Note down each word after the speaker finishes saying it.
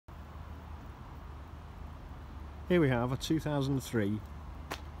Here we have a 2003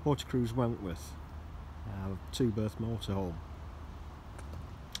 Autocruise Wentworth 2-berth motorhome.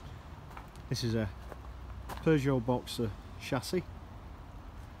 This is a Peugeot Boxer Chassis.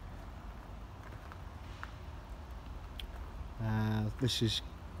 This is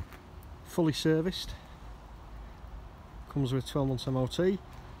fully serviced, comes with 12 months MOT,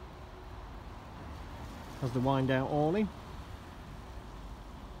 has the Windout awning,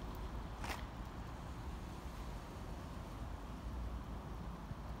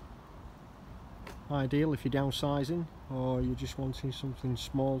 ideal if you're downsizing or you're just wanting something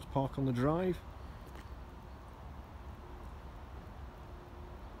small to park on the drive.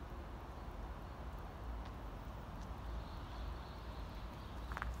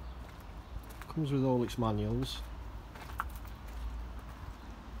 Comes with all its manuals,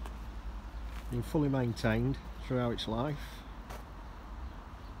 been fully maintained throughout its life.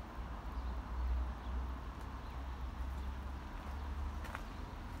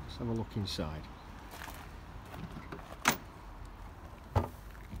 Let's have a look inside.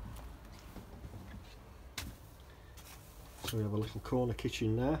 So we have a little corner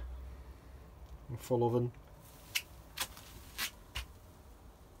kitchen there, a full oven,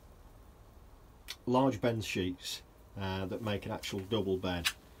 large bench sheets that make an actual double bed,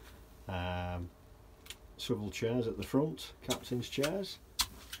 swivel chairs at the front, captain's chairs,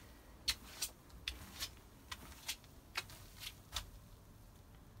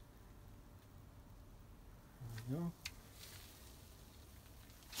 there we go.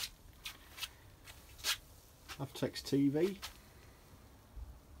 Avtex TV,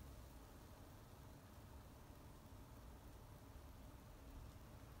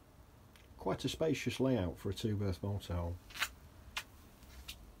 quite a spacious layout for a 2-berth motorhome.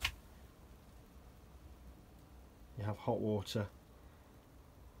 You have hot water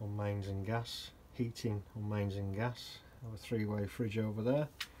on mains and gas, heating on mains and gas, have a 3-way fridge over there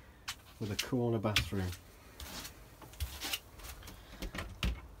with a corner bathroom.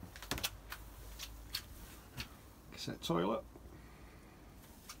 Cassette toilet.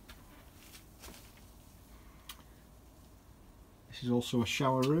 This is also a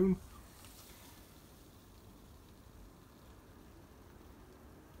shower room.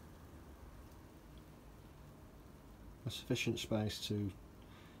 A sufficient space to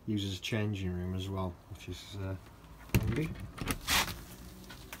use as a changing room as well, which is handy.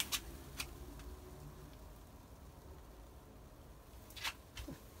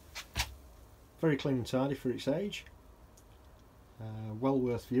 Very clean and tidy for its age. Well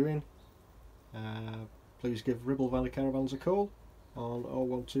worth viewing. Please give Ribble Valley Caravans a call on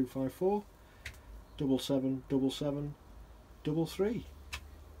 01254 7777 33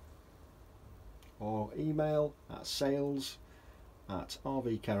 or email at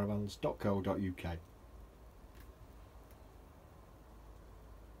sales@rvcaravans.co.uk.